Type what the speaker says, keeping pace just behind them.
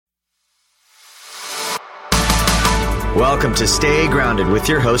Welcome to Stay Grounded with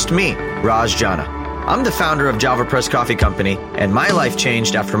your host, me, Raj Jana. I'm the founder of Java Press Coffee Company, and my life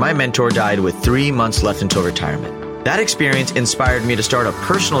changed after my mentor died with 3 months left until retirement. That experience inspired me to start a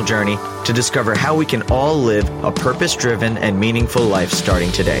personal journey to discover how we can all live a purpose-driven and meaningful life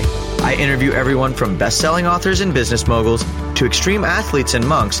starting today. I interview everyone from best-selling authors and business moguls to extreme athletes and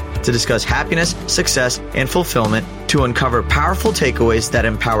monks to discuss happiness, success, and fulfillment, to uncover powerful takeaways that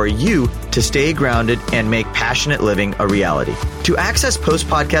empower you to stay grounded and make passionate living a reality. To access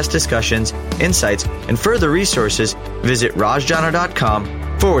post-podcast discussions, insights, and further resources, visit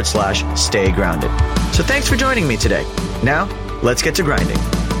rajjana.com/stay grounded. So thanks for joining me today. Now, let's get to grinding.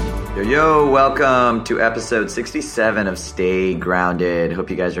 Yo, welcome to episode 67 of Stay Grounded. Hope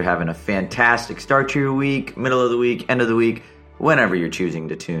you guys are having a fantastic start to your week, middle of the week, end of the week, whenever you're choosing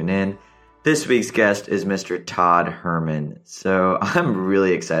to tune in. This week's guest is Mr. Todd Herman. So I'm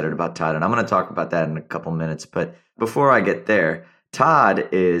really excited about Todd, and I'm going to talk about that in a couple minutes. But before I get there, Todd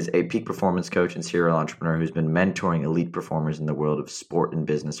is a peak performance coach and serial entrepreneur who's been mentoring elite performers in the world of sport and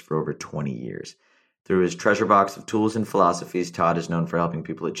business for over 20 years. Through his treasure box of tools and philosophies, Todd is known for helping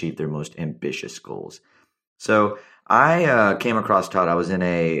people achieve their most ambitious goals. So I came across Todd. I was in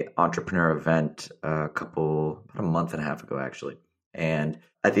a entrepreneur event about a month and a half ago, actually. And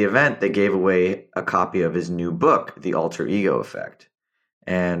at the event, they gave away a copy of his new book, The Alter Ego Effect.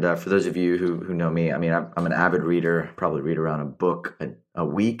 And for those of you who know me, I mean, I'm an avid reader, probably read around a book a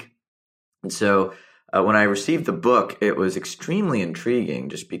week. And so when I received the book, it was extremely intriguing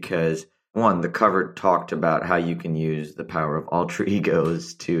just because, one, the cover talked about how you can use the power of alter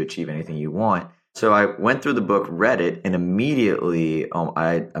egos to achieve anything you want. So I went through the book, read it, and immediately,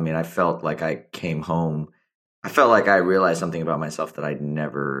 I felt like I came home. I felt like I realized something about myself that I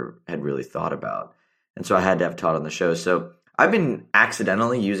never had really thought about. And so I had to have Todd on the show. So I've been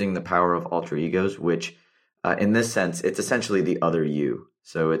accidentally using the power of alter egos, which in this sense, it's essentially the other you.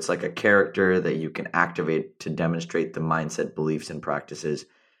 So it's like a character that you can activate to demonstrate the mindset, beliefs, and practices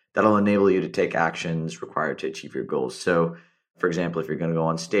that'll enable you to take actions required to achieve your goals. So, for example, if you're going to go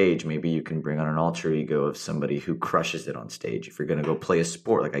on stage, maybe you can bring on an alter ego of somebody who crushes it on stage. If you're going to go play a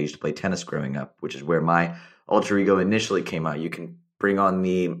sport, like I used to play tennis growing up, which is where my alter ego initially came out, you can bring on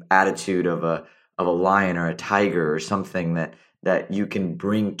the attitude of a lion or a tiger or something that you can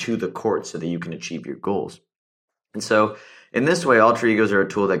bring to the court so that you can achieve your goals. And so in this way, alter egos are a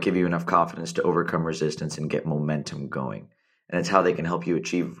tool that give you enough confidence to overcome resistance and get momentum going. And it's how they can help you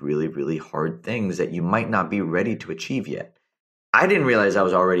achieve really, really hard things that you might not be ready to achieve yet. I didn't realize I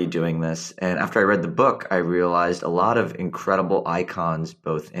was already doing this. And after I read the book, I realized a lot of incredible icons,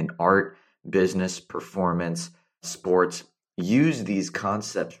 both in art, business, performance, sports, use these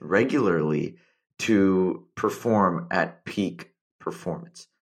concepts regularly to perform at peak performance.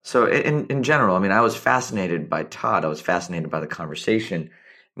 So in general, I mean, I was fascinated by Todd. I was fascinated by the conversation.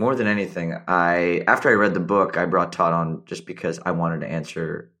 More than anything, after I read the book, I brought Todd on just because I wanted to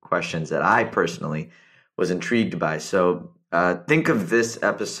answer questions that I personally was intrigued by. So think of this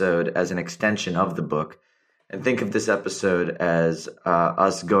episode as an extension of the book, and think of this episode as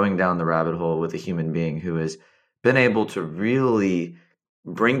us going down the rabbit hole with a human being who has been able to really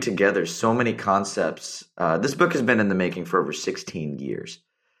bring together so many concepts. This book has been in the making for over 16 years.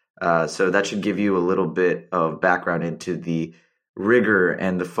 So that should give you a little bit of background into the rigor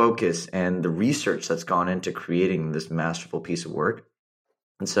and the focus and the research that's gone into creating this masterful piece of work.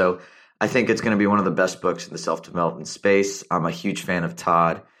 And so I think it's going to be one of the best books in the self-development space. I'm a huge fan of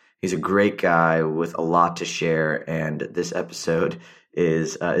Todd. He's a great guy with a lot to share, and this episode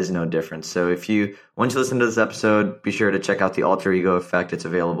is no different. So if you want to listen to this episode, be sure to check out The Alter Ego Effect. It's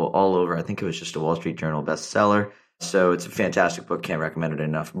available all over. I think it was just a Wall Street Journal bestseller. So it's a fantastic book. Can't recommend it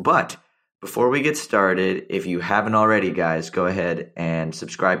enough. But before we get started, if you haven't already, guys, go ahead and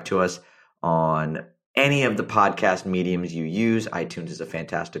subscribe to us on any of the podcast mediums you use. iTunes is a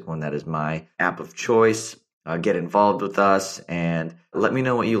fantastic one. That is my app of choice. Get involved with us and let me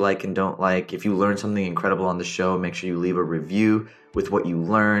know what you like and don't like. If you learned something incredible on the show, make sure you leave a review with what you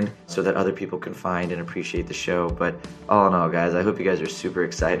learned so that other people can find and appreciate the show. But all in all, guys, I hope you guys are super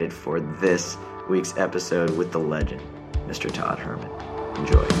excited for this week's episode with the legend, Mr. Todd Herman.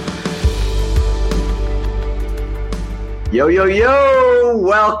 Enjoy. Yo, yo, yo!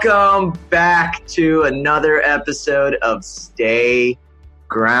 Welcome back to another episode of Stay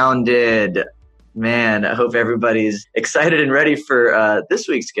Grounded. Man, I hope everybody's excited and ready for this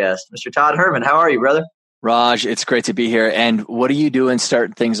week's guest, Mr. Todd Herman. How are you, brother? Raj, it's great to be here. And what are you doing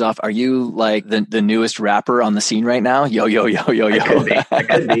starting things off? Are you like the newest rapper on the scene right now? Yo, yo, yo, yo, yo. I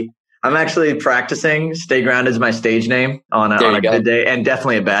could be. I'm actually practicing. Stay Grounded is my stage name on a good day and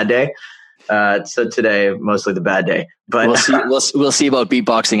definitely a bad day. So today, mostly the bad day. But we'll see. We'll see about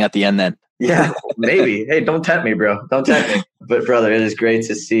beatboxing at the end then. Yeah, maybe. Hey, don't tempt me, bro. Don't tempt me. But brother, it is great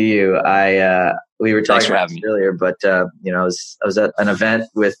to see you. We were talking about this earlier, but I was at an event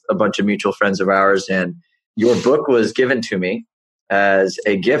with a bunch of mutual friends of ours, and your book was given to me as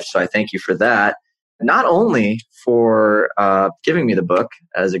a gift. So I thank you for that. Not only for giving me the book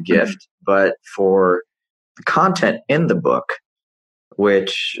as a gift, but for the content in the book,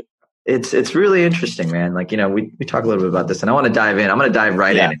 which it's really interesting, man. Like, we talk a little bit about this, and I want to dive in. I'm going to dive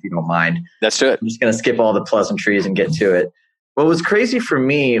right in if you don't mind. Let's do it. I'm just going to skip all the pleasantries and get to it. What was crazy for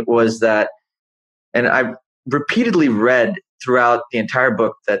me was that, and I repeatedly read throughout the entire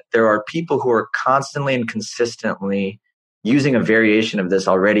book, that there are people who are constantly and consistently using a variation of this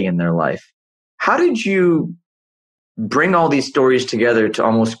already in their life. How did you bring all these stories together to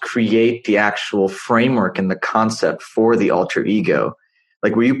almost create the actual framework and the concept for the alter ego?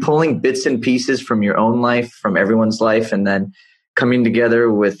 Like, were you pulling bits and pieces from your own life, from everyone's life, and then coming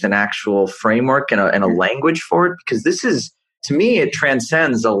together with an actual framework and a language for it? Because this is, to me, it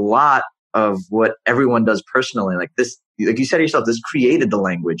transcends a lot of what everyone does personally. Like this, like you said yourself, this created the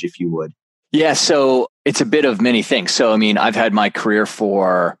language, if you would. Yeah, so it's a bit of many things. So, I mean, I've had my career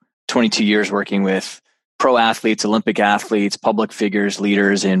for 22 years working with pro athletes, Olympic athletes, public figures,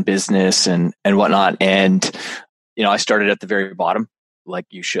 leaders in business and whatnot. And, I started at the very bottom, like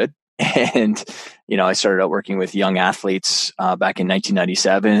you should. And, I started out working with young athletes back in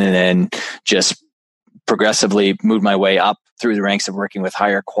 1997, and then just progressively moved my way up through the ranks of working with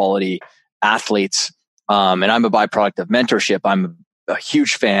higher quality athletes. And I'm a byproduct of mentorship. I'm a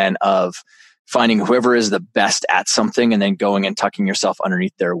huge fan of finding whoever is the best at something and then going and tucking yourself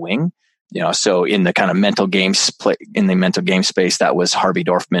underneath their wing. So in the kind of mental game space, that was Harvey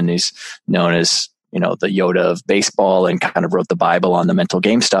Dorfman. He's known as, the Yoda of baseball, and kind of wrote the Bible on the mental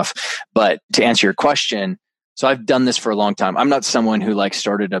game stuff. But to answer your question, so I've done this for a long time. I'm not someone who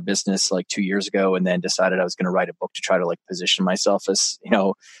started a business 2 years ago and then decided I was going to write a book to try to position myself as,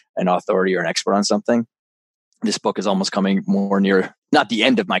 an authority or an expert on something. This book is almost coming more near, not the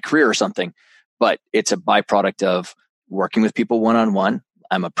end of my career or something, but it's a byproduct of working with people one-on-one.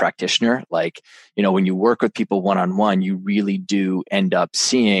 I'm a practitioner. When you work with people one-on-one, you really do end up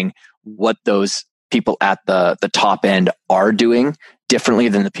seeing what those people at the top end are doing differently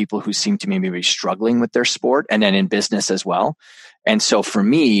than the people who seem to maybe be struggling with their sport, and then in business as well. And so for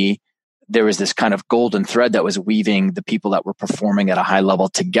me, there was this kind of golden thread that was weaving the people that were performing at a high level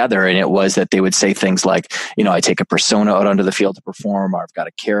together. And it was that they would say things like, I take a persona out onto the field to perform, or I've got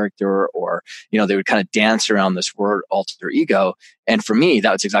a character, or, they would kind of dance around this word alter ego. And for me,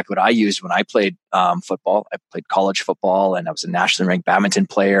 that was exactly what I used when I played football. I played college football, and I was a nationally ranked badminton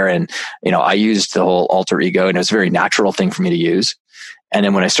player. And, I used the whole alter ego, and it was a very natural thing for me to use. And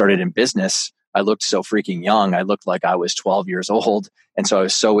then when I started in business, I looked so freaking young. I looked like I was 12 years old. And so I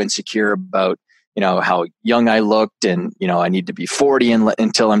was so insecure about, how young I looked, and, I need to be 40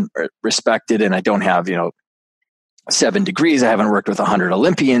 until I'm respected. And I don't have, 7 degrees. I haven't worked with 100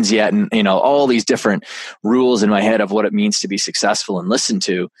 Olympians yet. And, all these different rules in my head of what it means to be successful and listened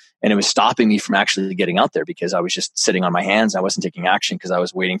to. And it was stopping me from actually getting out there, because I was just sitting on my hands. I wasn't taking action because I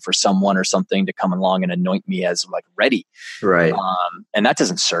was waiting for someone or something to come along and anoint me as ready. Right. And that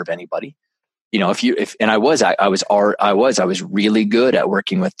doesn't serve anybody. I was really good at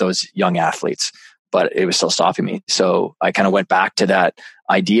working with those young athletes, but it was still stopping me. So I kind of went back to that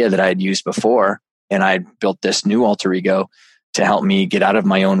idea that I had used before, and I built this new alter ego to help me get out of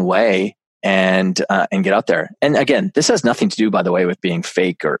my own way and get out there. And again, this has nothing to do, by the way, with being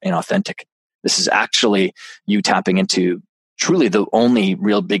fake or inauthentic. This is actually you tapping into truly the only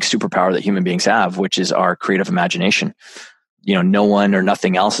real big superpower that human beings have, which is our creative imagination. No one or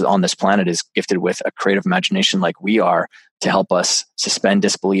nothing else on this planet is gifted with a creative imagination like we are, to help us suspend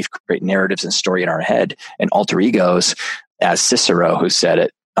disbelief, create narratives and story in our head. And alter egos, as Cicero, who said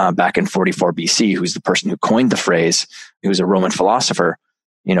it back in 44 BC, who's the person who coined the phrase, who's a Roman philosopher,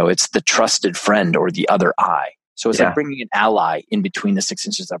 it's the trusted friend or the other eye. So it's like bringing an ally in between the 6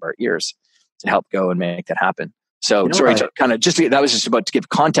 inches of our ears to help go and make that happen. So sorry, that was just about to give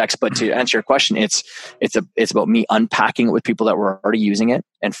context, but to answer your question, it's about me unpacking it with people that were already using it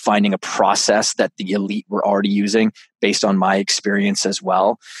and finding a process that the elite were already using based on my experience as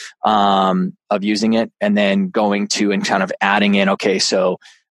well, of using it, and then going to and kind of adding in, okay, so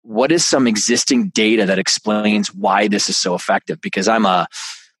what is some existing data that explains why this is so effective? Because I'm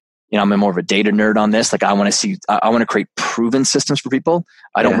more of a data nerd on this. I want to create proven systems for people.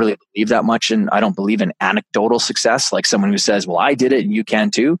 I don't really believe that much, and I don't believe in anecdotal success, like someone who says, well, I did it and you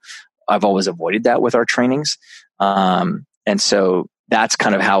can too. I've always avoided that with our trainings. And so that's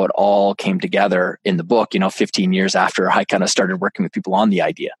kind of how it all came together in the book, 15 years after I kind of started working with people on the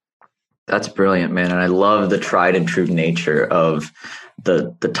idea. That's brilliant, man. And I love the tried and true nature of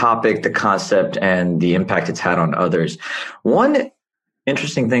the topic, the concept, and the impact it's had on others. One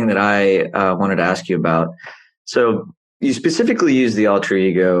interesting thing that I wanted to ask you about. So you specifically use the alter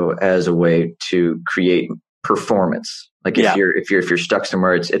ego as a way to create performance. Like if you're stuck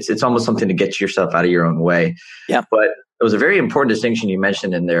somewhere, it's almost something to get yourself out of your own way. Yeah. But it was a very important distinction you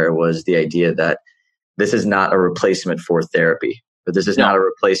mentioned in there, was the idea that this is not a replacement for therapy, but this is not a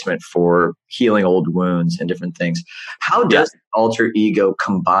replacement for healing old wounds and different things. How does alter ego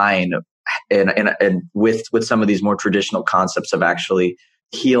combine and with some of these more traditional concepts of actually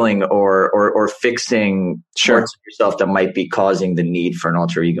healing or fixing parts of yourself that might be causing the need for an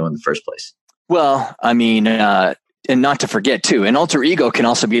alter ego in the first place? Well, I mean, and not to forget too, an alter ego can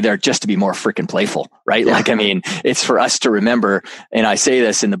also be there just to be more freaking playful, right? Yeah. Like, I mean, it's for us to remember, and I say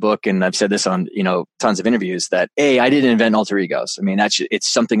this in the book, and I've said this on, tons of interviews, that I didn't invent alter egos. I mean,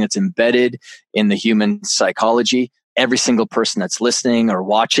 it's something that's embedded in the human psychology. Every single person that's listening or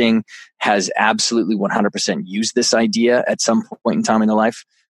watching has absolutely 100% used this idea at some point in time in their life.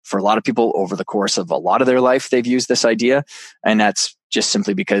 For a lot of people, over the course of a lot of their life, they've used this idea. And that's just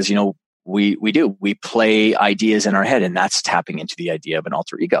simply because, we play ideas in our head, and that's tapping into the idea of an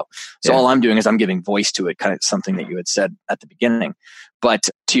alter ego. So all I'm doing is I'm giving voice to it, kind of something that you had said at the beginning. But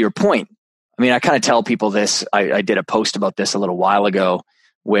to your point, I mean, I kind of tell people this. I did a post about this a little while ago,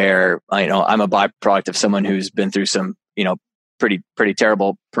 where I'm a byproduct of someone who's been through some pretty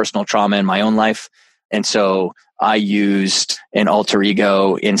terrible personal trauma in my own life, and so I used an alter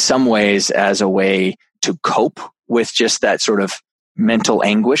ego in some ways as a way to cope with just that sort of mental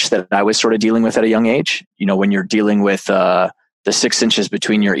anguish that I was sort of dealing with at a young age. When you're dealing with the 6 inches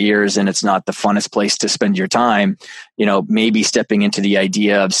between your ears and it's not the funnest place to spend your time, maybe stepping into the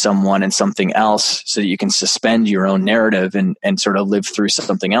idea of someone and something else so that you can suspend your own narrative and sort of live through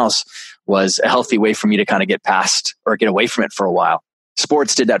something else was a healthy way for me to kind of get past or get away from it for a while.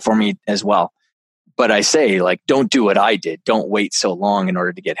 Sports did that for me as well. But I say, like, don't do what I did. Don't wait so long in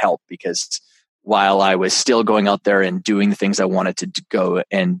order to get help, because while I was still going out there and doing the things I wanted to go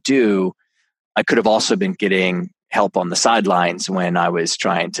and do, I could have also been getting help on the sidelines when I was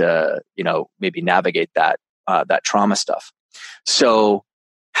trying to, maybe navigate that trauma stuff. So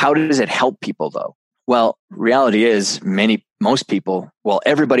how does it help people though? Well, reality is most people,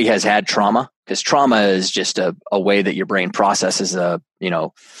 everybody has had trauma, because trauma is just a way that your brain processes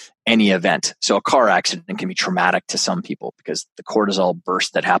any event. So a car accident can be traumatic to some people because the cortisol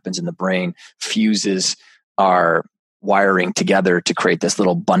burst that happens in the brain fuses our wiring together to create this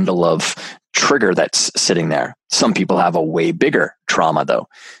little bundle of trigger that's sitting there. Some people have a way bigger trauma though.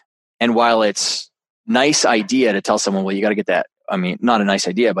 And while it's nice idea to tell someone, well, you got to get that. I mean, not a nice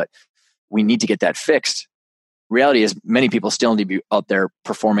idea, but we need to get that fixed. Reality is many people still need to be out there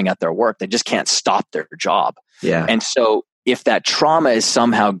performing at their work. They just can't stop their job. Yeah. And so if that trauma is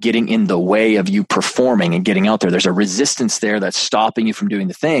somehow getting in the way of you performing and getting out there, there's a resistance there that's stopping you from doing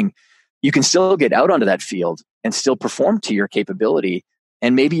the thing. You can still get out onto that field and still perform to your capability.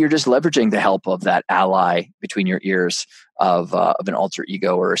 And maybe you're just leveraging the help of that ally between your ears of an alter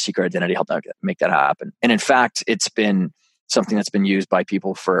ego or a secret identity, help make that happen. And in fact, it's been something that's been used by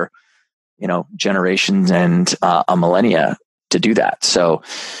people for, generations and a millennia to do that. So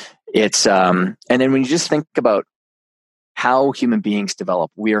it's, and then when you just think about how human beings develop,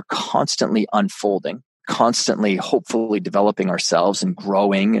 we are constantly unfolding, constantly hopefully developing ourselves and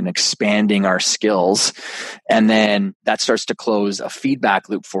growing and expanding our skills. And then that starts to close a feedback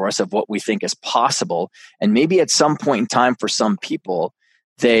loop for us of what we think is possible. And maybe at some point in time for some people,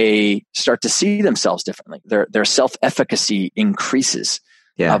 they start to see themselves differently. Their self-efficacy increases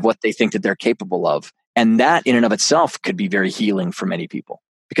of what they think that they're capable of. And that in and of itself could be very healing for many people,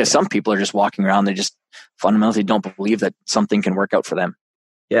 because some people are just walking around, they just fundamentally don't believe that something can work out for them.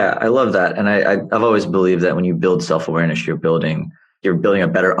 Yeah, I love that. And I've always believed that when you build self-awareness, you're building a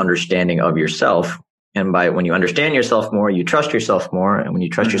better understanding of yourself. And when you understand yourself more, you trust yourself more. And when you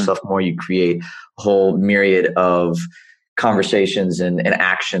trust yourself more, you create a whole myriad of conversations and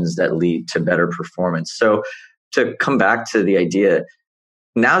actions that lead to better performance. So to come back to the idea,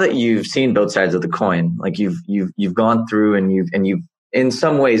 now that you've seen both sides of the coin, like you've gone through and you've in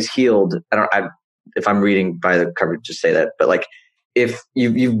some ways healed. If I'm reading by the cover, just say that, but like if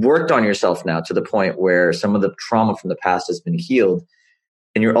you've worked on yourself now to the point where some of the trauma from the past has been healed,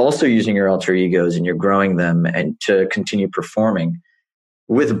 and you're also using your alter egos and you're growing them and to continue performing,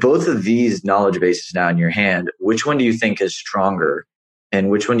 with both of these knowledge bases now in your hand, which one do you think is stronger And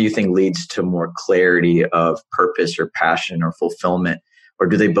which one do you think leads to more clarity of purpose or passion or fulfillment? Or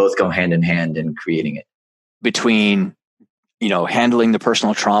do they both go hand in hand in creating it? Between, handling the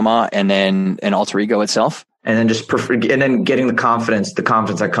personal trauma and then an alter ego itself. And then getting the confidence that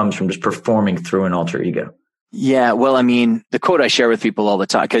comes from just performing through an alter ego. Yeah. Well, the quote I share with people all the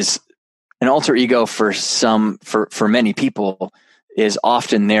time, because an alter ego for many people is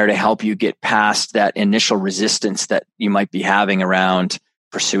often there to help you get past that initial resistance that you might be having around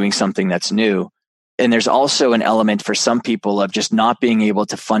pursuing something that's new. And there's also an element for some people of just not being able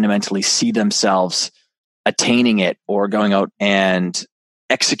to fundamentally see themselves attaining it or going out and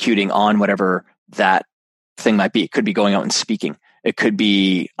executing on whatever that thing might be. It could be going out and speaking. It could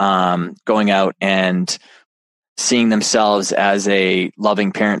be going out and seeing themselves as a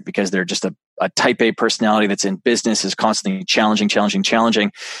loving parent because they're just a type A personality that's in business, is constantly challenging.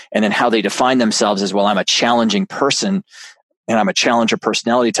 And then how they define themselves is, well, I'm a challenging person and I'm a challenger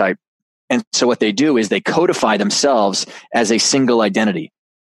personality type. And so what they do is they codify themselves as a single identity.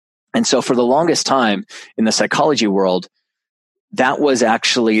 And so for the longest time in the psychology world, that was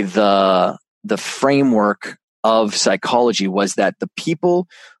actually the framework of psychology, was that the people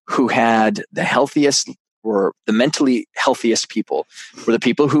who had the healthiest or the mentally healthiest people were the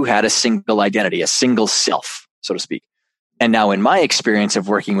people who had a single identity, a single self, so to speak. And now in my experience of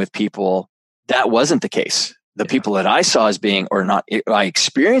working with people, that wasn't the case. The people that I saw as being, or not, I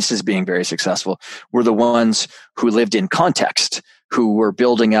experienced as being very successful were the ones who lived in context, who were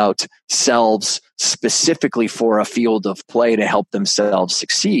building out selves specifically for a field of play to help themselves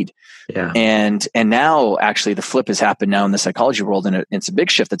succeed. Yeah. And now actually the flip has happened now in the psychology world, and it's a big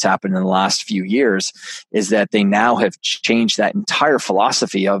shift that's happened in the last few years, is that they now have changed that entire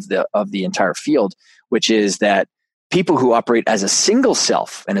philosophy of the entire field, which is that people who operate as a single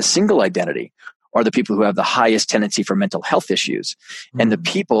self and a single identity are the people who have the highest tendency for mental health issues. And the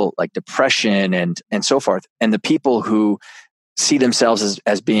people like depression and so forth, and the people who see themselves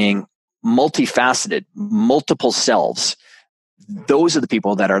as being multifaceted, multiple selves, those are the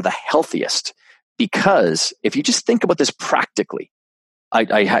people that are the healthiest. Because if you just think about this practically,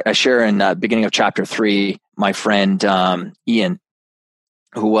 I share in the beginning of chapter 3, my friend Ian,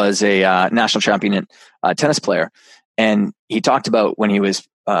 who was a national champion tennis player, and he talked about when he was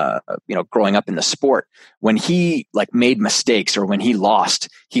growing up in the sport, when he made mistakes or when he lost,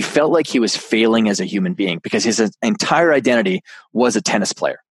 he felt like he was failing as a human being because his entire identity was a tennis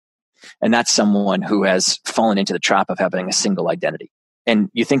player. And that's someone who has fallen into the trap of having a single identity.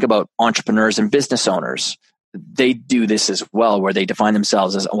 And you think about entrepreneurs and business owners, they do this as well, where they define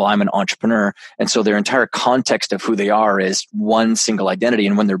themselves as, well, I'm an entrepreneur. And so their entire context of who they are is one single identity.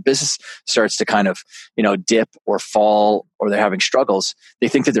 And when their business starts to kind of, dip or fall, or they're having struggles, they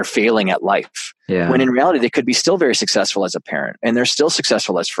think that they're failing at life. Yeah. When in reality, they could be still very successful as a parent, and they're still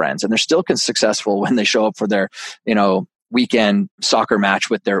successful as friends, and they're still successful when they show up for their, weekend soccer match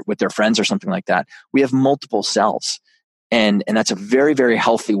with their friends or something like that. We have multiple selves. And that's a very, very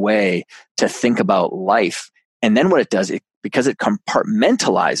healthy way to think about life. And then what it does, because it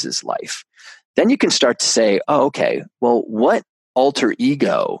compartmentalizes life, then you can start to say, oh, okay, well, what alter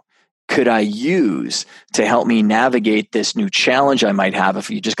ego could I use to help me navigate this new challenge I might have if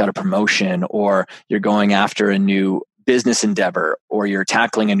you just got a promotion, or you're going after a new business endeavor, or you're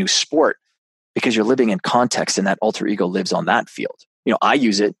tackling a new sport, because you're living in context and that alter ego lives on that field. I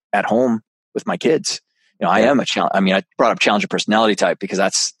use it at home with my kids. I am I brought up challenger personality type because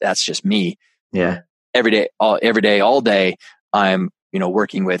that's just me. Yeah. Every day, all day, I'm,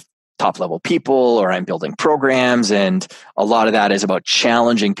 working with top level people, or I'm building programs. And a lot of that is about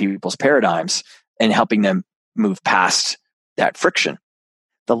challenging people's paradigms and helping them move past that friction.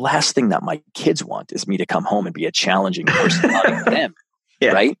 The last thing that my kids want is me to come home and be a challenging personality for them.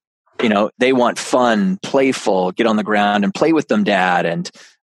 Yeah. Right. They want fun, playful, get on the ground and play with them, Dad. And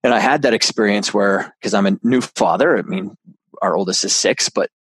I had that experience where, because I'm a new father, our oldest is 6, but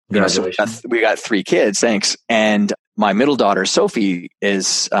so we got 3 kids. Thanks. And my middle daughter, Sophie,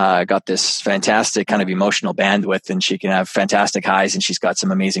 is got this fantastic kind of emotional bandwidth, and she can have fantastic highs, and she's got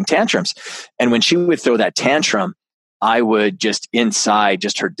some amazing tantrums. And when she would throw that tantrum, I would just inside,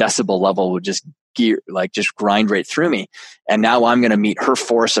 just her decibel level would just just grind right through me. And now I'm going to meet her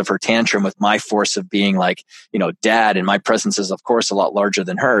force of her tantrum with my force of being dad. And my presence is, of course, a lot larger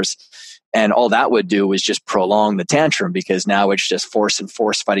than hers. And all that would do was just prolong the tantrum, because now it's just force and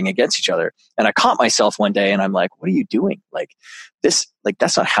force fighting against each other. And I caught myself one day and I'm like, what are you doing? That's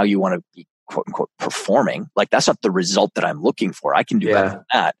not how you want to be, quote unquote, performing. That's not the result that I'm looking for. I can do better than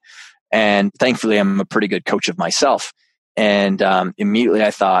that. And thankfully, I'm a pretty good coach of myself. And immediately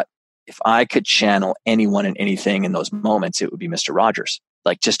I thought, if I could channel anyone and anything in those moments, it would be Mr. Rogers,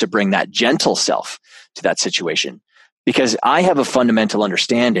 like just to bring that gentle self to that situation. Because I have a fundamental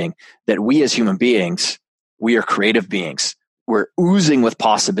understanding that we as human beings, we are creative beings. We're oozing with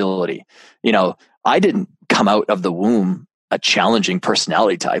possibility. I didn't come out of the womb a challenging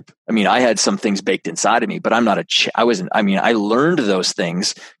personality type. I mean, I had some things baked inside of me, but I'm not I learned those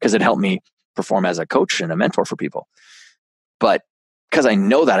things because it helped me perform as a coach and a mentor for people. But because I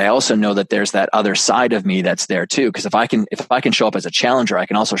know that, I also know that there's that other side of me that's there too. Because if I can show up as a challenger, I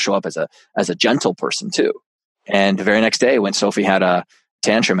can also show up as a gentle person too. And the very next day, when Sophie had a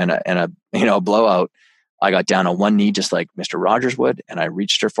tantrum and a blowout, I got down on one knee just like Mr. Rogers would, and I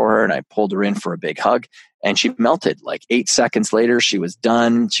reached her for her and I pulled her in for a big hug, and she melted. Like 8 seconds later, she was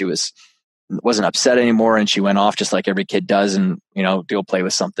done. She wasn't upset anymore, and she went off just like every kid does, and go play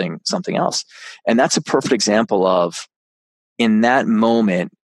with something else. And that's a perfect example of, in that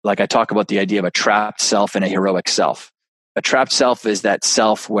moment, like I talk about the idea of a trapped self and a heroic self. A trapped self is that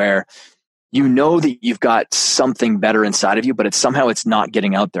self where you know that you've got something better inside of you, but it's not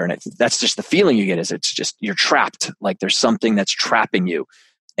getting out there. And that's just the feeling you get, is it's just, you're trapped. Like there's something that's trapping you.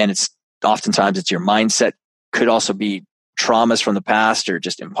 And oftentimes it's your mindset. Could also be traumas from the past, or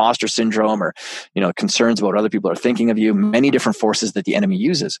just imposter syndrome, or, concerns about what other people are thinking of you, many different forces that the enemy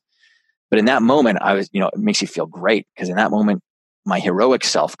uses. But in that moment, it makes you feel great, because in that moment, my heroic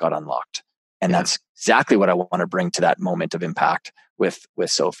self got unlocked. And that's exactly what I want to bring to that moment of impact with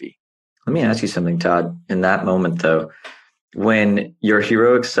Sophie. Let me ask you something, Todd. In that moment, though, when your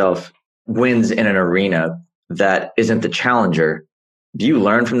heroic self wins in an arena that isn't the challenger, do you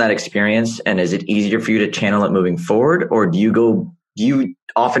learn from that experience? And is it easier for you to channel it moving forward? Or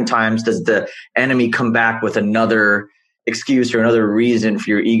oftentimes does the enemy come back with another excuse or another reason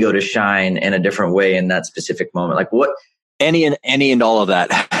for your ego to shine in a different way in that specific moment? Like what? Any and all of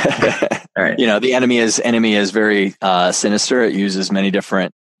that. All right. The enemy is very sinister. It uses many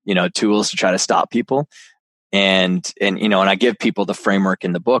different tools to try to stop people. And I give people the framework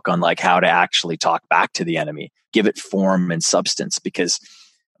in the book on like how to actually talk back to the enemy, give it form and substance, because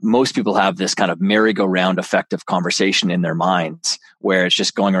most people have this kind of merry-go-round effective conversation in their minds where it's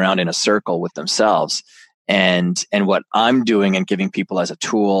just going around in a circle with themselves. And what I'm doing and giving people as a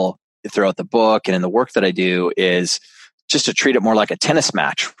tool throughout the book and in the work that I do is just to treat it more like a tennis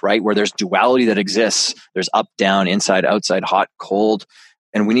match, right? Where there's duality that exists. There's up, down, inside, outside, hot, cold.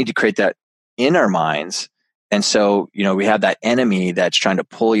 And we need to create that in our minds. And so, we have that enemy that's trying to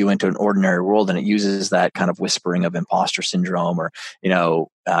pull you into an ordinary world, and it uses that kind of whispering of imposter syndrome, or,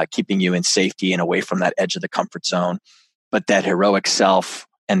 keeping you in safety and away from that edge of the comfort zone. But that heroic self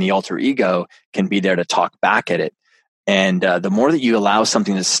and the alter ego can be there to talk back at it. And the more that you allow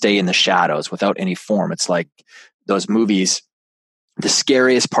something to stay in the shadows without any form, it's like those movies, the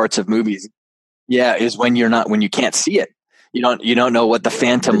scariest parts of movies, is when you can't see it. You don't know what the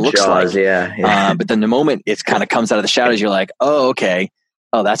phantom looks Jaws, like. Yeah. But then the moment it kind of comes out of the shadows, you're like, oh, okay.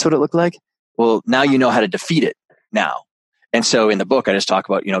 Oh, that's what it looked like. Well, now you know how to defeat it now. And so in the book, I just talk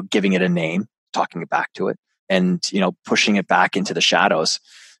about, giving it a name, talking it back to it, and, pushing it back into the shadows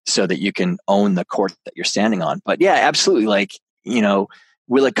so that you can own the court that you're standing on. But yeah, absolutely. Like,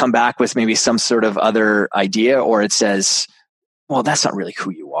 will it come back with maybe some sort of other idea, or it says, well, that's not really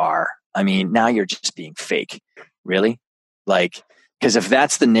who you are. I mean, now you're just being fake. Really? Like, because if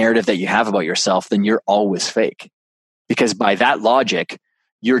that's the narrative that you have about yourself, then you're always fake. Because by that logic,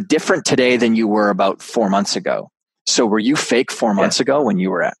 you're different today than you were about 4 months ago. So were you fake 4 months ago when you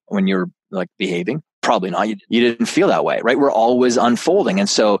were like behaving? Probably not. You didn't feel that way, right? We're always unfolding. And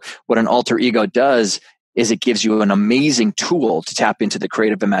so what an alter ego does is it gives you an amazing tool to tap into the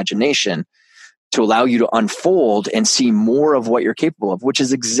creative imagination to allow you to unfold and see more of what you're capable of, which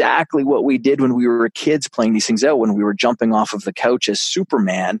is exactly what we did when we were kids playing these things out, when we were jumping off of the couch as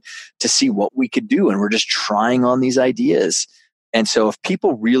Superman to see what we could do. And we're just trying on these ideas. And so if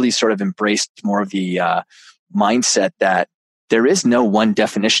people really sort of embraced more of the mindset that there is no one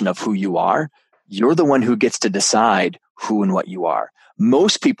definition of who you are, you're the one who gets to decide who and what you are.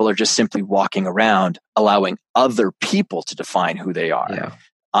 Most people are just simply walking around allowing other people to define who they are. Yeah.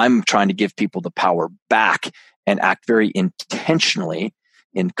 I'm trying to give people the power back and act very intentionally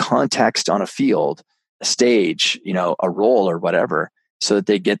in context on a field, a stage, a role or whatever, so that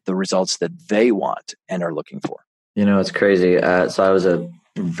they get the results that they want and are looking for. It's crazy. So I was a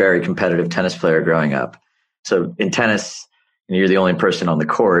very competitive tennis player growing up. So in tennis, you're the only person on the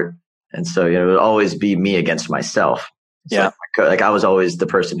court. And so, it would always be me against myself. So like I was always the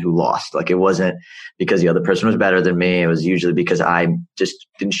person who lost. Like it wasn't because the other person was better than me. It was usually because I just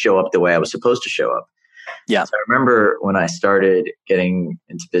didn't show up the way I was supposed to show up. Yeah. So I remember when I started getting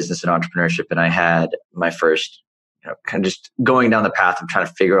into business and entrepreneurship, and I had my first, kind of just going down the path of trying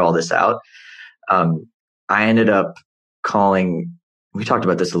to figure all this out. I ended up calling, we talked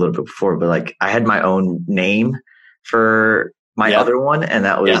about this a little bit before, but like I had my own name for my other one. And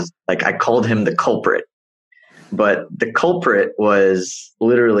that was like, I called him the culprit, but the culprit was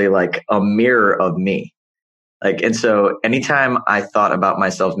literally like a mirror of me. Like, and so anytime I thought about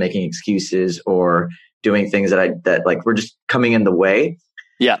myself making excuses or doing things that like were just coming in the way.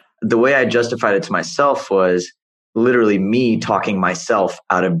 Yeah. The way I justified it to myself was literally me talking myself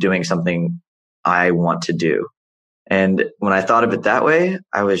out of doing something I want to do. And when I thought of it that way,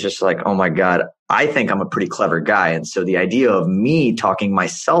 I was just like, oh my God, I think I'm a pretty clever guy. And so the idea of me talking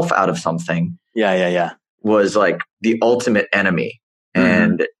myself out of something was like the ultimate enemy.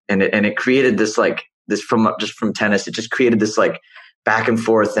 Mm-hmm. And it created this like this from tennis. It just created this like back and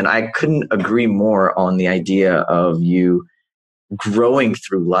forth. And I couldn't agree more on the idea of you growing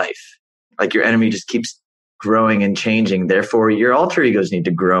through life. Like your enemy just keeps growing and changing. Therefore, your alter egos need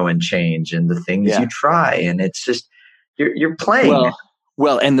to grow and change, and the things you try. And it's just, you're playing.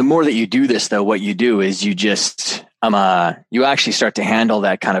 Well, and the more that you do this, though, what you do is you just, you actually start to handle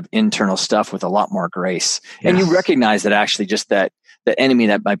that kind of internal stuff with a lot more grace. Yes. And you recognize that actually just that the enemy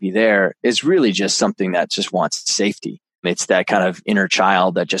that might be there is really just something that just wants safety. It's that kind of inner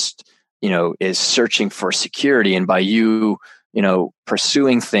child that just, is searching for security. And by you,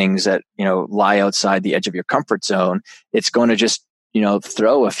 pursuing things that, lie outside the edge of your comfort zone, it's going to just,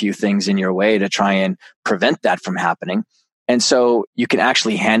 throw a few things in your way to try and prevent that from happening. And so you can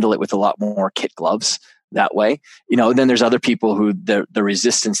actually handle it with a lot more kid gloves that way. Then there's other people who the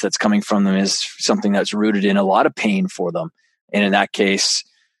resistance that's coming from them is something that's rooted in a lot of pain for them. And in that case,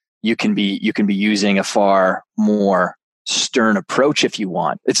 you can be using a far more stern approach if you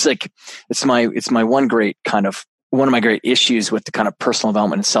want. It's like, it's my one of my great issues with the kind of personal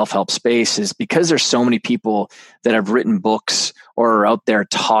development and self-help space is because there's so many people that have written books or are out there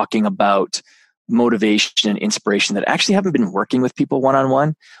talking about motivation and inspiration that actually haven't been working with people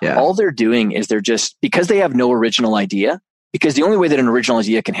one-on-one. Yeah. All they're doing is they're just, because they have no original idea, because the only way that an original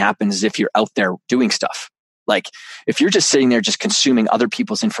idea can happen is if you're out there doing stuff. Like if you're just sitting there just consuming other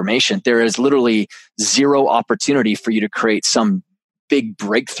people's information, there is literally zero opportunity for you to create some big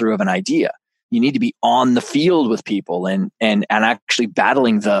breakthrough of an idea. You need to be on the field with people and actually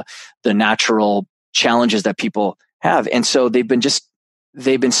battling the natural challenges that people have. And so they've been just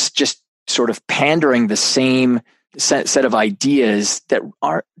sort of pandering the same set of ideas that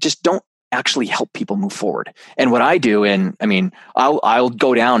are just don't actually help people move forward. And what I do, and I mean, I'll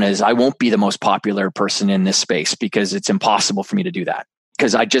go down as I won't be the most popular person in this space because it's impossible for me to do that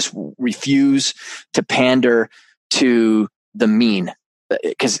because I just refuse to pander to the mean.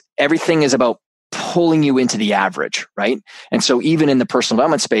 Because everything is about pulling you into the average, right? And so even in the personal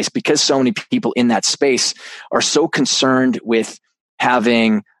development space, because so many people in that space are so concerned with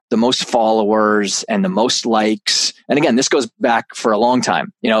having the most followers and the most likes. And again, this goes back for a long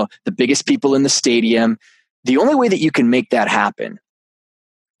time, the biggest people in the stadium. The only way that you can make that happen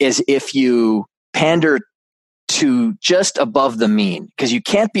is if you pander to just above the mean, because you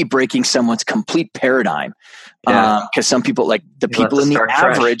can't be breaking someone's complete paradigm. Because some people, like the people in the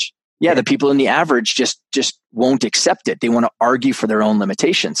average, the people in the average just won't accept it. They want to argue for their own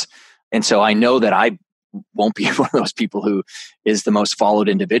limitations. And so I know that I won't be one of those people who is the most followed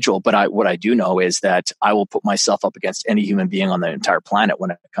individual. But what I do know is that I will put myself up against any human being on the entire planet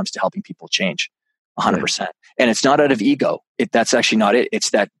when it comes to helping people change 100%. And it's not out of ego. That's actually not it. It's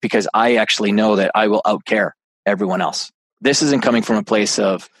that because I actually know that I will outcare everyone else. This isn't coming from a place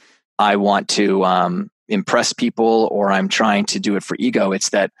of I want to impress people or I'm trying to do it for ego. It's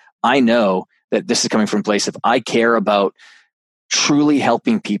that I know that this is coming from a place of I care about truly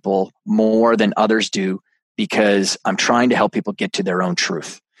helping people more than others do because I'm trying to help people get to their own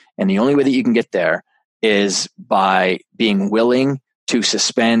truth. And the only way that you can get there is by being willing to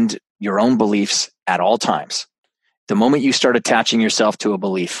suspend your own beliefs at all times. The moment you start attaching yourself to a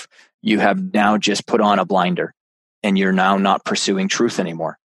belief, you have now just put on a blinder and you're now not pursuing truth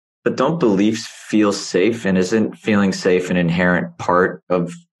anymore. But don't beliefs feel safe? And isn't feeling safe an inherent part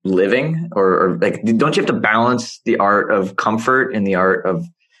of living? Or like, don't you have to balance the art of comfort and the art of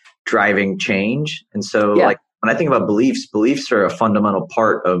driving change? And so like when I think about beliefs are a fundamental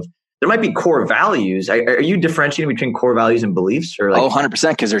part of, there might be core values. Are you differentiating between core values and beliefs? Or like,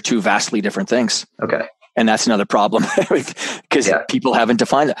 100%, because they're two vastly different things. Okay. And that's another problem because people haven't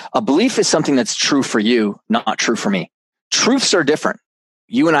defined it. A belief is something that's true for you, not true for me. Truths are different.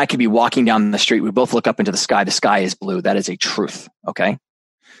 You and I could be walking down the street. We both look up into the sky. The sky is blue. That is a truth. Okay.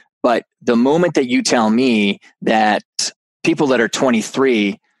 But the moment that you tell me that people that are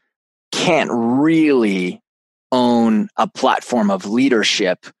 23 can't really own a platform of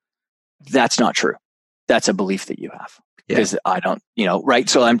leadership, that's not true. That's a belief that you have. Because I don't, right?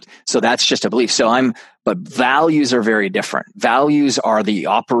 So that's just a belief. But values are very different. Values are the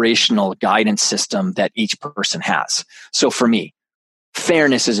operational guidance system that each person has. So for me,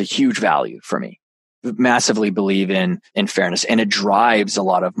 fairness is a huge value for me. Massively believe in fairness, and it drives a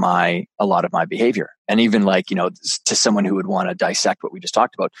lot of my behavior. And even to someone who would want to dissect what we just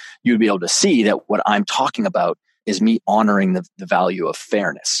talked about, you'd be able to see that what I'm talking about is me honoring the value of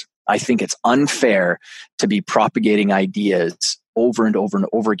fairness. I think it's unfair to be propagating ideas over and over and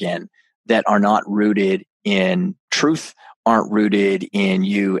over again that are not rooted in truth, aren't rooted in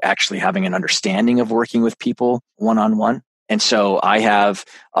you actually having an understanding of working with people one-on-one. And so I have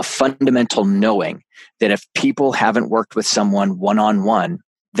a fundamental knowing that if people haven't worked with someone one-on-one,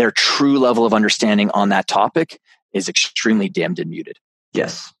 their true level of understanding on that topic is extremely dimmed and muted.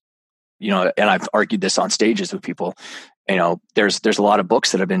 Yes. And I've argued this on stages with people. There's a lot of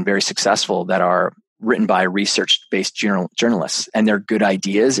books that have been very successful that are written by research-based journalists, and they're good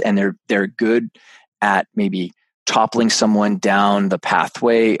ideas, and they're good at maybe toppling someone down the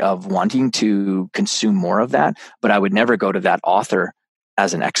pathway of wanting to consume more of that. But I would never go to that author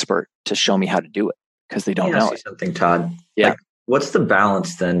as an expert to show me how to do it because they don't know it. Something, Todd. Yeah. What's the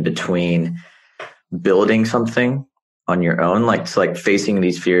balance then between building something on your own, like facing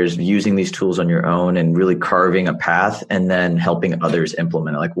these fears, using these tools on your own and really carving a path, and then helping others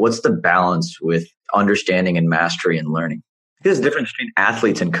implement it? What's the balance with understanding and mastery and learning? There's a difference between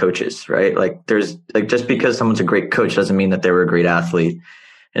athletes and coaches, right? There's just because someone's a great coach doesn't mean that they were a great athlete.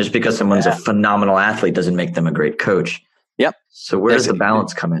 And just because someone's a phenomenal athlete doesn't make them a great coach. Yep. So where does the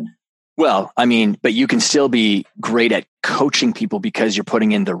balance come in? Well, but you can still be great at coaching people because you're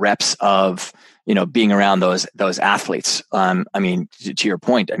putting in the reps of, being around those athletes. To your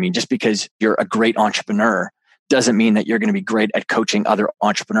point, just because you're a great entrepreneur doesn't mean that you're going to be great at coaching other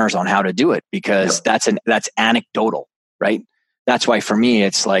entrepreneurs on how to do it, because that's anecdotal, right? That's why for me,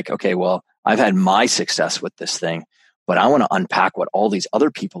 it's okay, well, I've had my success with this thing, but I want to unpack what all these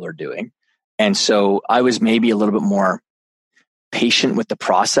other people are doing. And so I was maybe a little bit more patient with the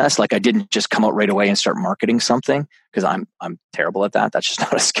process. I didn't just come out right away and start marketing something, because I'm terrible at that. That's just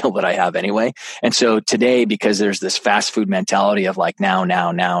not a skill that I have anyway. And so today, because there's this fast food mentality of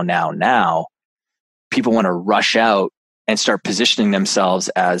now, people want to rush out and start positioning themselves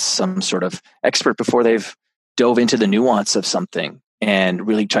as some sort of expert before they've dove into the nuance of something and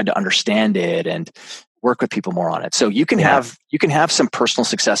really tried to understand it and work with people more on it. So you can have some personal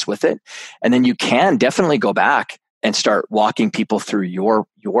success with it, and then you can definitely go back and start walking people through your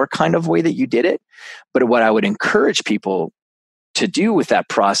kind of way that you did it. But what I would encourage people to do with that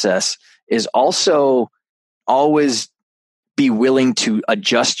process is also always be willing to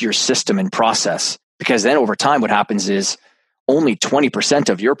adjust your system and process, because then over time what happens is only 20%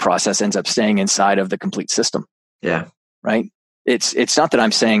 of your process ends up staying inside of the complete system. Yeah. Right? It's not that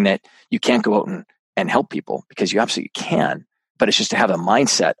I'm saying that you can't go out and help people, because you absolutely can, but it's just to have a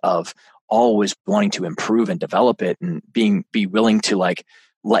mindset of always wanting to improve and develop it, and be willing to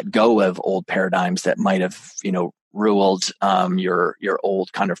let go of old paradigms that might have, ruled your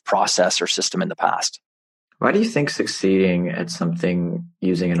old kind of process or system in the past. Why do you think succeeding at something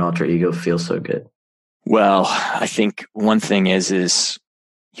using an alter ego feels so good? Well, I think one thing is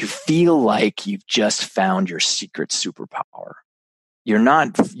you feel like you've just found your secret superpower. You're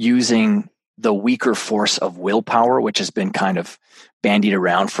not using the weaker force of willpower, which has been kind of bandied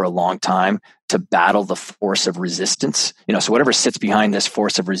around for a long time, to battle the force of resistance. So whatever sits behind this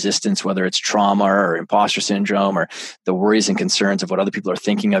force of resistance, whether it's trauma or imposter syndrome or the worries and concerns of what other people are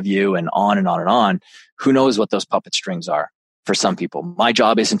thinking of you, and on and on and on, who knows what those puppet strings are for some people. My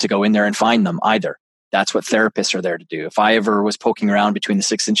job isn't to go in there and find them either. That's what therapists are there to do. If I ever was poking around between the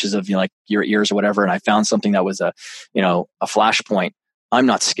 6 inches of your ears or whatever, and I found something that was a flashpoint, I'm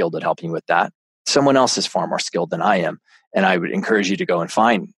not skilled at helping with that. Someone else is far more skilled than I am. And I would encourage you to go and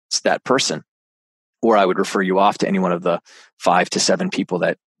find that person, or I would refer you off to any one of the 5 to 7 people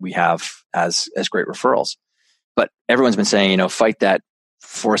that we have as great referrals. But everyone's been saying, fight that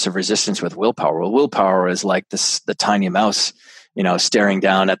force of resistance with willpower. Well, willpower is like the tiny mouse, staring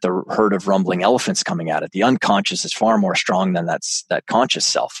down at the herd of rumbling elephants coming at it. The unconscious is far more strong than that conscious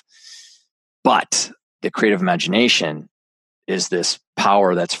self. But the creative imagination is this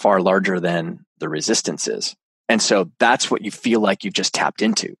power that's far larger than the resistance is. And so that's what you feel like you've just tapped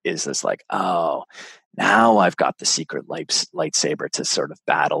into, is this oh, now I've got the secret lightsaber to sort of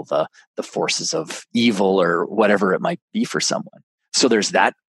battle the forces of evil or whatever it might be for someone. So there's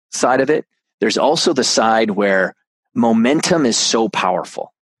that side of it. There's also the side where momentum is so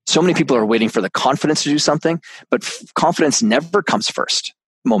powerful. So many people are waiting for the confidence to do something, but confidence never comes first.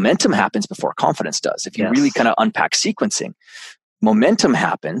 Momentum happens before confidence does. If you really kind of unpack sequencing, momentum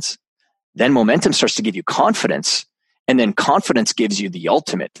happens, then momentum starts to give you confidence, and then confidence gives you the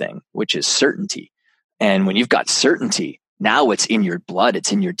ultimate thing, which is certainty. And when you've got certainty, now it's in your blood,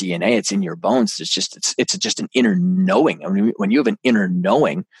 it's in your DNA, it's in your bones. It's just an inner knowing. I mean, when you have an inner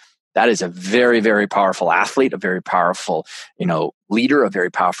knowing, that is a very, very powerful athlete, a very powerful, leader, a very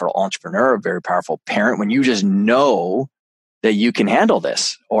powerful entrepreneur, a very powerful parent. When you just know that you can handle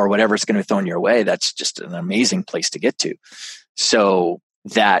this or whatever's going to be thrown your way, that's just an amazing place to get to. So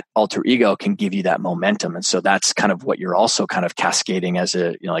that alter ego can give you that momentum. And so that's kind of what you're also kind of cascading as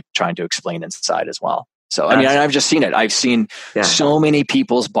like trying to explain inside as well. So, I mean, I've just seen it. I've seen so many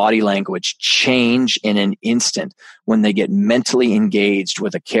people's body language change in an instant when they get mentally engaged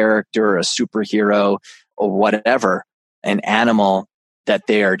with a character, a superhero, or whatever, an animal that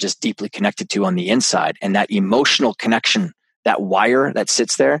they are just deeply connected to on the inside. And that emotional connection, that wire that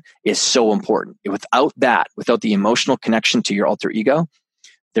sits there is so important. Without the emotional connection to your alter ego,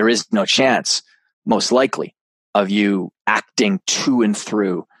 there is no chance, most likely, of you acting to and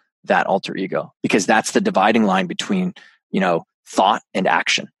through that alter ego, because that's the dividing line between, thought and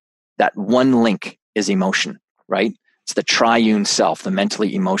action. That one link is emotion, right? It's the triune self, the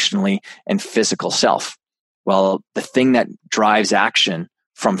mentally, emotionally, and physical self. Well, the thing that drives action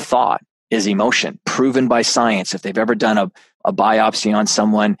from thought is emotion, proven by science. If they've ever done a biopsy on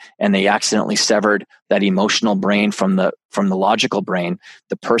someone and they accidentally severed that emotional brain from the logical brain,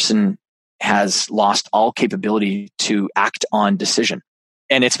 the person has lost all capability to act on decision.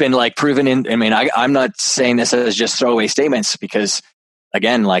 And it's been like proven I'm not saying this as just throwaway statements, because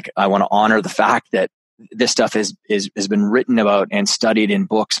again, like I want to honor the fact that this stuff has been written about and studied in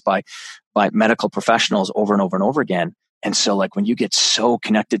books by medical professionals over and over and over again. And so like when you get so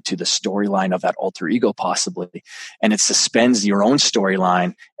connected to the storyline of that alter ego possibly, and it suspends your own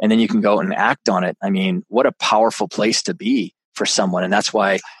storyline, and then you can go and act on it. I mean, what a powerful place to be for someone. And that's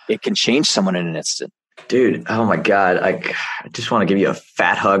why it can change someone in an instant. Dude, oh my God. I just want to give you a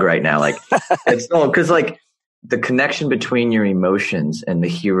fat hug right now. Like, because like the connection between your emotions and the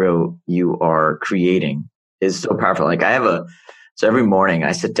hero you are creating is so powerful. Like so every morning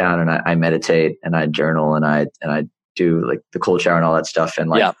I sit down and I meditate and I journal and I do like the cold shower and all that stuff. And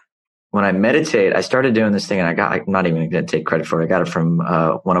like when I meditate, I started doing this thing, and I'm not even going to take credit for it. I got it from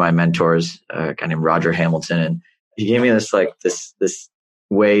one of my mentors, a guy named Roger Hamilton. And he gave me this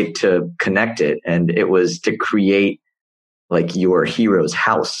way to connect it, and it was to create like your hero's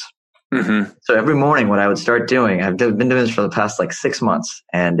house. Mm-hmm. So every morning what I would start doing, I've been doing this for the past like 6 months,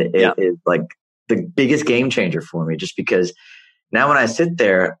 and it is like the biggest game changer for me, just because now when I sit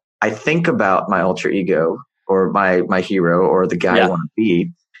there, I think about my alter ego or my hero or the guy I want to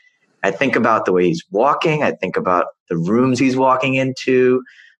be. I think about the way he's walking. I think about the rooms he's walking into,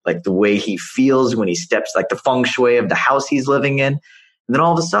 like the way he feels when he steps, like the feng shui of the house he's living in. And then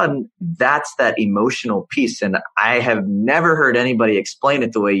all of a sudden, that's that emotional piece. And I have never heard anybody explain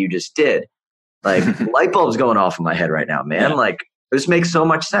it the way you just did. Like light bulbs going off in my head right now, man. Like this makes so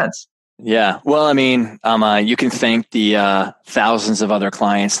much sense. Yeah. Well, I mean, you can thank the thousands of other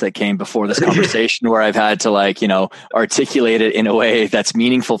clients that came before this conversation where I've had to articulate it in a way that's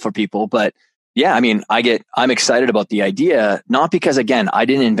meaningful for people. But yeah, I mean, I'm excited about the idea, not because, again, I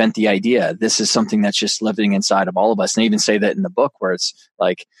didn't invent the idea. This is something that's just living inside of all of us. And I even say that in the book, where it's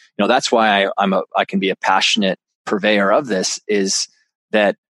like, that's why I can be a passionate purveyor of this, is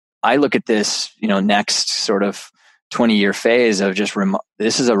that I look at this, next sort of 20-year phase of just,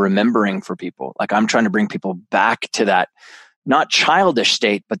 this is a remembering for people. Like I'm trying to bring people back to that, not childish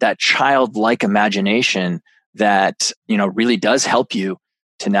state, but that childlike imagination that, really does help you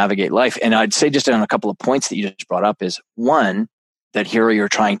to navigate life. And I'd say just on a couple of points that you just brought up is, one, that hero you're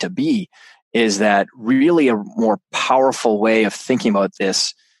trying to be is that really a more powerful way of thinking about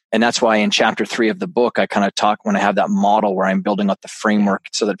this. And that's why in chapter 3 of the book, I kind of talk when I have that model where I'm building up the framework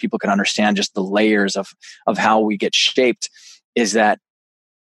so that people can understand just the layers of how we get shaped, is that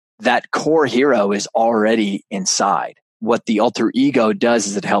core hero is already inside. What the alter ego does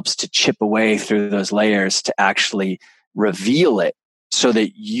is it helps to chip away through those layers to actually reveal it, so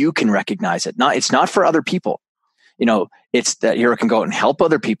that you can recognize it. It's not for other people. It's that hero can go out and help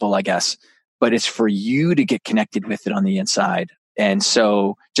other people, I guess, but it's for you to get connected with it on the inside. And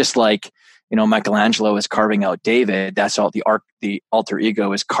so just like, Michelangelo is carving out David, that's all the alter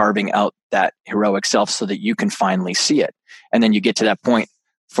ego is carving out that heroic self so that you can finally see it. And then you get to that point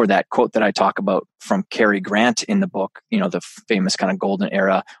for that quote that I talk about from Cary Grant in the book, the famous kind of golden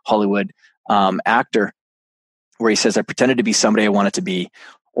era Hollywood actor, where he says, I pretended to be somebody I wanted to be,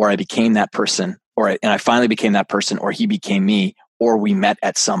 or I became that person, and I finally became that person, or he became me, or we met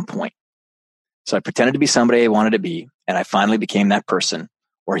at some point. So I pretended to be somebody I wanted to be, and I finally became that person,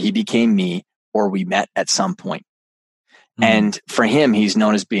 or he became me, or we met at some point. And for him, he's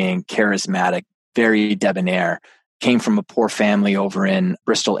known as being charismatic, very debonair, came from a poor family over in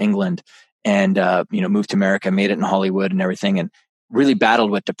Bristol, England, and moved to America, made it in Hollywood and everything, and really battled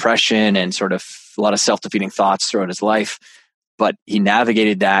with depression and sort of a lot of self-defeating thoughts throughout his life. But he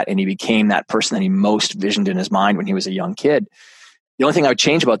navigated that, and he became that person that he most visioned in his mind when he was a young kid. The only thing I would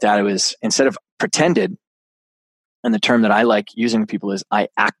change about that was, instead of pretended, and the term that I like using with people is, I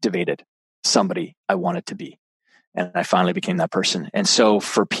activated somebody I wanted to be. And I finally became that person. And so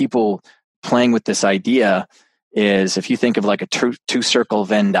for people playing with this idea is, if you think of like a two-circle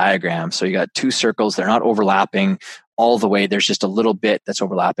Venn diagram, so you got two circles, they're not overlapping all the way, there's just a little bit that's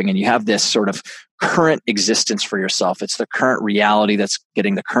overlapping, and you have this sort of current existence for yourself. It's the current reality that's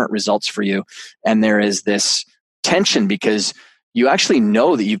getting the current results for you. And there is this tension because you actually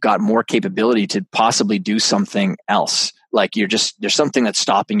know that you've got more capability to possibly do something else. Like there's something that's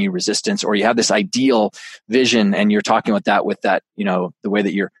stopping you, resistance, or you have this ideal vision, and you're talking about that with that, the way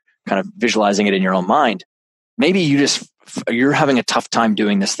that you're kind of visualizing it in your own mind. Maybe you're having a tough time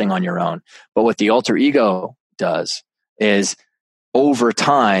doing this thing on your own. But what the alter ego does is, over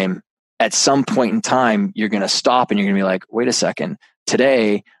time, at some point in time, you're going to stop and you're going to be like, wait a second,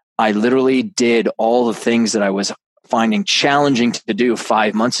 today I literally did all the things that I was finding challenging to do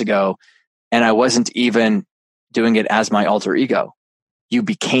 5 months ago, and I wasn't even doing it as my alter ego. You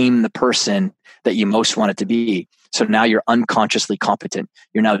became the person that you most wanted to be. So now you're unconsciously competent.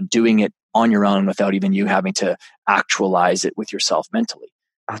 You're now doing it on your own without even you having to actualize it with yourself mentally.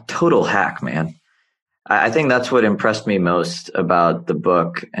 A total hack, man. I think that's what impressed me most about the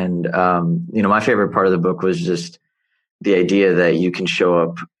book. And, my favorite part of the book was just the idea that you can show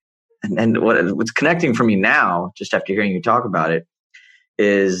up. And what's connecting for me now, just after hearing you talk about it,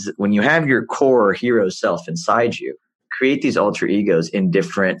 is when you have your core hero self inside you, create these alter egos in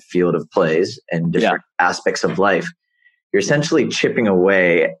different field of plays and different aspects of life. You're essentially chipping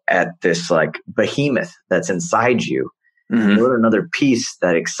away at this like behemoth that's inside you. You build another piece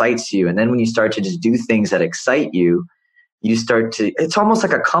that excites you. And then when you start to just do things that excite you, it's almost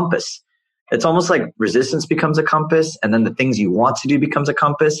like a compass. It's almost like resistance becomes a compass, and then the things you want to do becomes a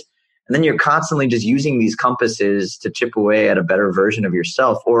compass. And then you're constantly just using these compasses to chip away at a better version of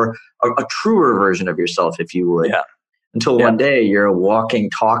yourself, or a truer version of yourself, if you would. Yeah. Until one day you're a walking,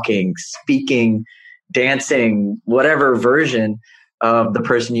 talking, speaking, dancing, whatever version of the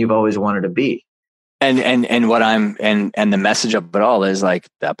person you've always wanted to be. And the message of it all is like,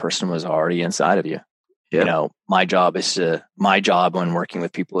 that person was already inside of you. Yeah. My job when working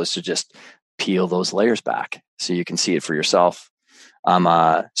with people is to just peel those layers back so you can see it for yourself.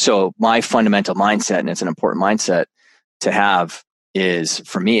 So my fundamental mindset, and it's an important mindset to have, is,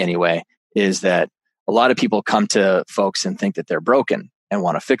 for me anyway, is that a lot of people come to folks and think that they're broken and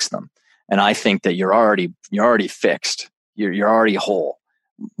want to fix them. And I think that you're already fixed. You're already whole.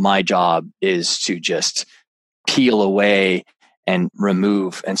 My job is to just peel away and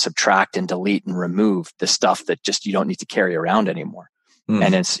remove and subtract and delete and remove the stuff that just you don't need to carry around anymore.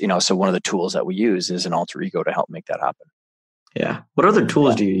 And it's, so one of the tools that we use is an alter ego to help make that happen. Yeah. What other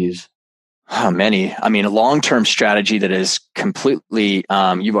tools do you use? Many. I mean, a long-term strategy that is completely,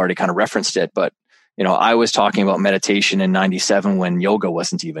 you've already kind of referenced it, but I was talking about meditation in '97 when yoga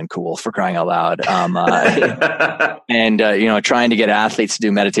wasn't even cool, for crying out loud. And trying to get athletes to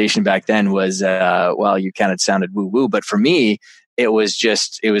do meditation back then was, it sounded woo-woo. But for me, it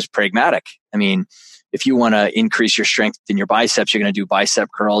was pragmatic. I mean, if you want to increase your strength in your biceps, you're going to do bicep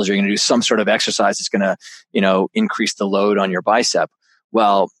curls. You're going to do some sort of exercise that's going to, increase the load on your bicep.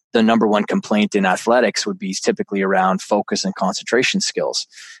 Well, the number one complaint in athletics would be typically around focus and concentration skills.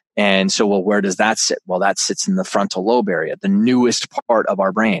 And so, where does that sit? Well, that sits in the frontal lobe area, the newest part of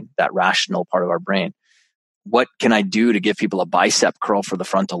our brain, that rational part of our brain. What can I do to give people a bicep curl for the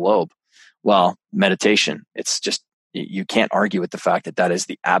frontal lobe? Well, meditation. It's just, you can't argue with the fact that that is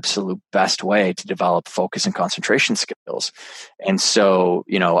the absolute best way to develop focus and concentration skills. And so,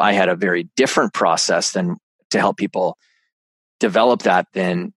 I had a very different process than to help people develop that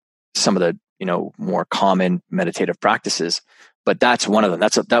than some of the, more common meditative practices. But that's one of them.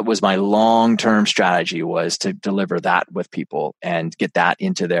 That was my long-term strategy, was to deliver that with people and get that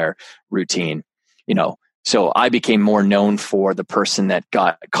into their routine. So I became more known for the person that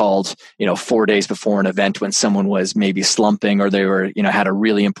got called, 4 days before an event when someone was maybe slumping or they were, had a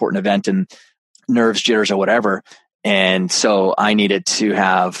really important event and nerves, jitters, or whatever. And so I needed to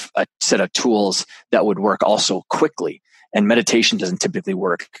have a set of tools that would work also quickly. And meditation doesn't typically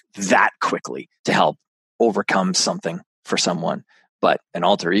work that quickly to help overcome something for someone. But an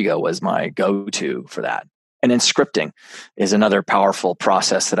alter ego was my go-to for that. And then scripting is another powerful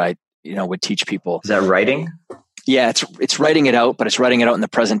process that I would teach people. Is that writing? Yeah, it's writing it out, but it's writing it out in the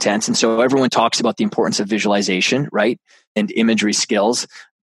present tense. And so everyone talks about the importance of visualization, right? And imagery skills.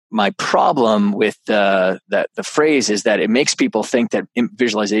 My problem with the phrase is that it makes people think that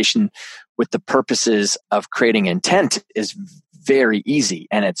visualization with the purposes of creating intent is very easy,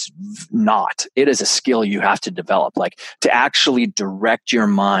 and it's not. It is a skill you have to develop, like to actually direct your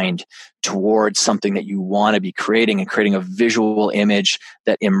mind towards something that you want to be creating, and creating a visual image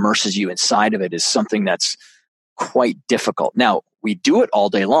that immerses you inside of it is something that's quite difficult. Now, we do it all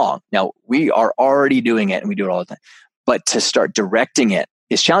day long. Now, we are already doing it and we do it all the time. But to start directing it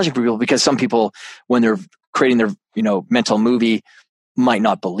is challenging for people, because some people, when they're creating their, mental movie, might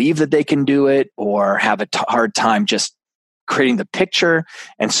not believe that they can do it or have a hard time just creating the picture.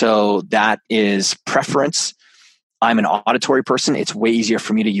 And so that is preference. I'm an auditory person. It's way easier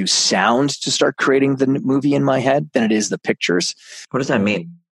for me to use sound to start creating the movie in my head than it is the pictures. What does that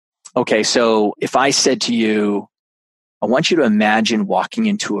mean? Okay, so if I said to you, I want you to imagine walking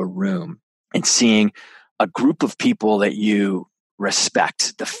into a room and seeing a group of people that you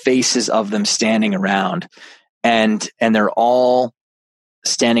respect, the faces of them standing around, and they're all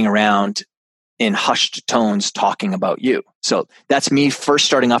standing around in hushed tones talking about you. So that's me first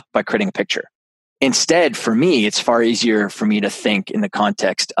starting off by creating a picture. Instead, for me, it's far easier for me to think in the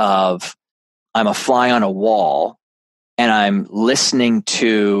context of I'm a fly on a wall and I'm listening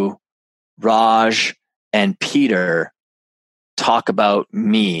to Raj and Peter talk about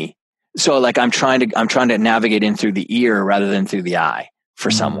me. So like I'm trying to navigate in through the ear rather than through the eye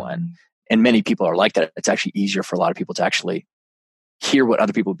for someone. And many people are like that. It's actually easier for a lot of people to actually hear what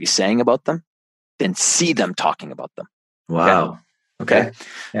other people would be saying about them than see them talking about them. Wow. Okay.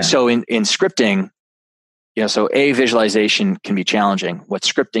 Yeah. So in scripting, so visualization can be challenging. What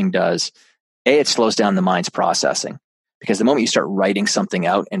scripting does, it slows down the mind's processing, because the moment you start writing something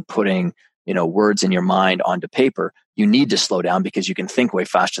out and putting, words in your mind onto paper, you need to slow down because you can think way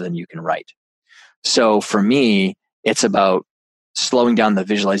faster than you can write. So for me, it's about slowing down the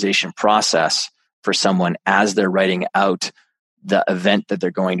visualization process for someone as they're writing out the event that they're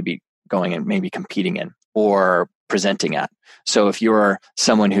going to be going and maybe competing in or presenting at. So if you're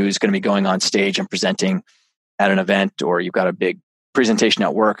someone who's going to be going on stage and presenting at an event, or you've got a big presentation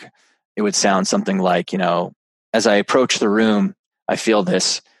at work, it would sound something like, as I approach the room, I feel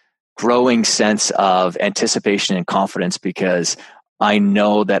this growing sense of anticipation and confidence because I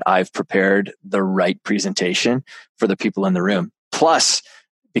know that I've prepared the right presentation for the people in the room. Plus,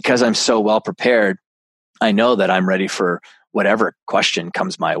 because I'm so well prepared, I know that I'm ready for whatever question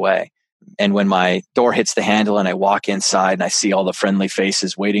comes my way. And when my door hits the handle and I walk inside and I see all the friendly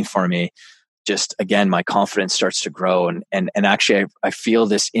faces waiting for me, just again, my confidence starts to grow. And actually, I feel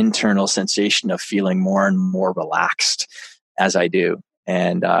this internal sensation of feeling more and more relaxed as I do.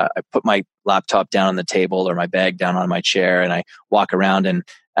 And I put my laptop down on the table or my bag down on my chair, and I walk around. And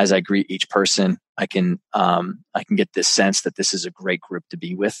as I greet each person, I can get this sense that this is a great group to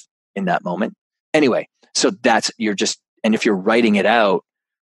be with in that moment. Anyway, so and if you're writing it out,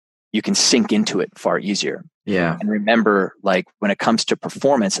 you can sink into it far easier. Yeah. And remember, like when it comes to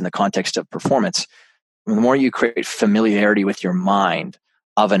performance, in the context of performance, the more you create familiarity with your mind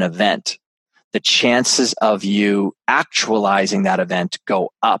of an event, the chances of you actualizing that event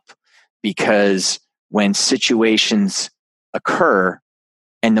go up, because when situations occur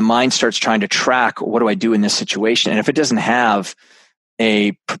and the mind starts trying to track, what do I do in this situation? And if it doesn't have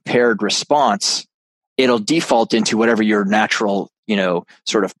a prepared response, it'll default into whatever your natural,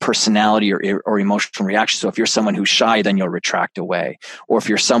 sort of personality or emotional reaction. So if you're someone who's shy, then you'll retract away. Or if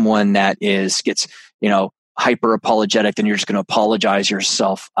you're someone that gets hyper apologetic, then you're just going to apologize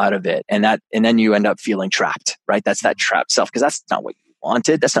yourself out of it. And then you end up feeling trapped, right? That's that trapped self, because that's not what you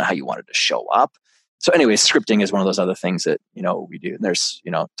wanted. That's not how you wanted to show up. So anyway, scripting is one of those other things that, we do. And there's,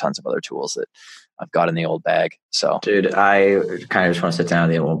 tons of other tools that I've got in the old bag. So, dude, I kind of just want to sit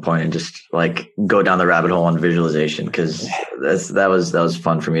down at one point and just like go down the rabbit hole on visualization, because that was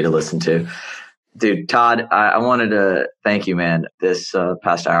fun for me to listen to. Dude, Todd, I wanted to thank you, man. This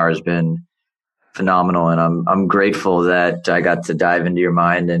past hour has been phenomenal. And I'm grateful that I got to dive into your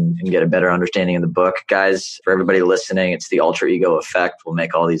mind and get a better understanding of the book. Guys, for everybody listening, it's The Alter Ego Effect. We'll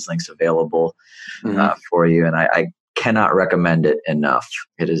make all these links available for you. And I cannot recommend it enough.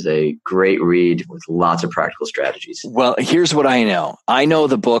 It is a great read with lots of practical strategies. Well, here's what I know. I know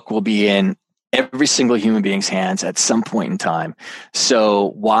the book will be in every single human being's hands at some point in time.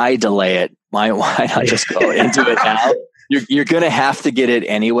 So why delay it? Why not just go into it now? You're going to have to get it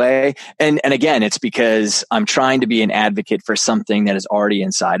anyway. And again, it's because I'm trying to be an advocate for something that is already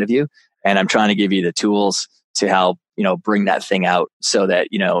inside of you. And I'm trying to give you the tools to help, bring that thing out so that,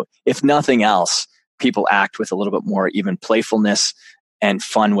 if nothing else, people act with a little bit more even playfulness and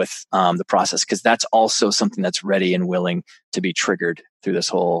fun with the process, because that's also something that's ready and willing to be triggered through this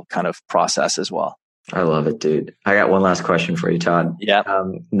whole kind of process as well. I love it, dude. I got one last question for you, Todd. Yeah.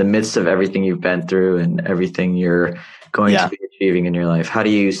 In the midst of everything you've been through and everything you're going to be achieving in your life, how do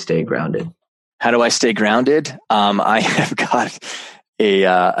you stay grounded? How do I stay grounded? I have got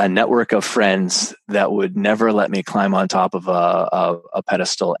a network of friends that would never let me climb on top of a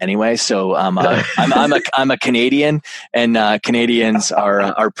pedestal anyway. So I'm a Canadian, and Canadians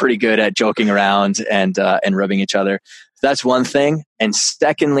are pretty good at joking around and rubbing each other. That's one thing. And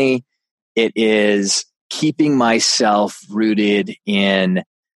secondly, it is keeping myself rooted in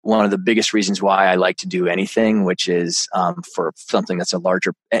one of the biggest reasons why I like to do anything, which is for something that's a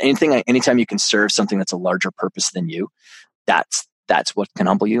larger anytime you can serve something that's a larger purpose than you, that's what can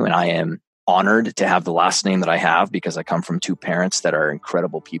humble you. And I am honored to have the last name that I have because I come from two parents that are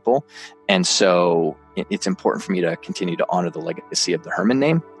incredible people. And so it's important for me to continue to honor the legacy of the Herman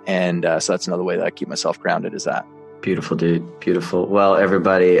name. And so that's another way that I keep myself grounded is that. Beautiful, dude. Beautiful. Well,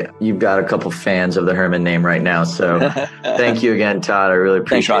 everybody, you've got a couple fans of the Herman name right now. So thank you again, Todd. I really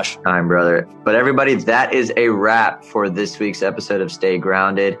appreciate your time, brother. But everybody, that is a wrap for this week's episode of Stay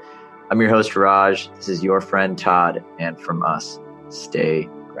Grounded. I'm your host, Raj. This is your friend, Todd. And from us, stay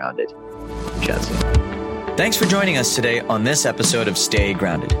grounded. Chat soon. Thanks for joining us today on this episode of Stay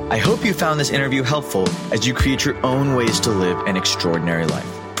Grounded. I hope you found this interview helpful as you create your own ways to live an extraordinary life.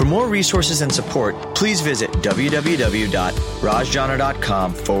 For more resources and support, please visit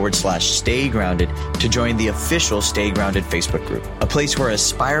www.rajjana.com/stay grounded to join the official Stay Grounded Facebook group, a place where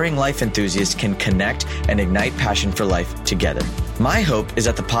aspiring life enthusiasts can connect and ignite passion for life together. My hope is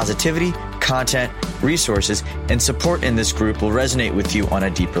that the positivity, content, resources, and support in this group will resonate with you on a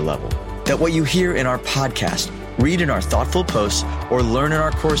deeper level. That what you hear in our podcast, read in our thoughtful posts, or learn in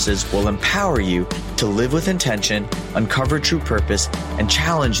our courses will empower you to live with intention, uncover true purpose, and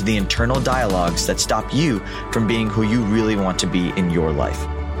challenge the internal dialogues that stop you from being who you really want to be in your life.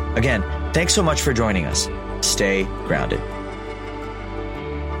 Again, thanks so much for joining us. Stay grounded.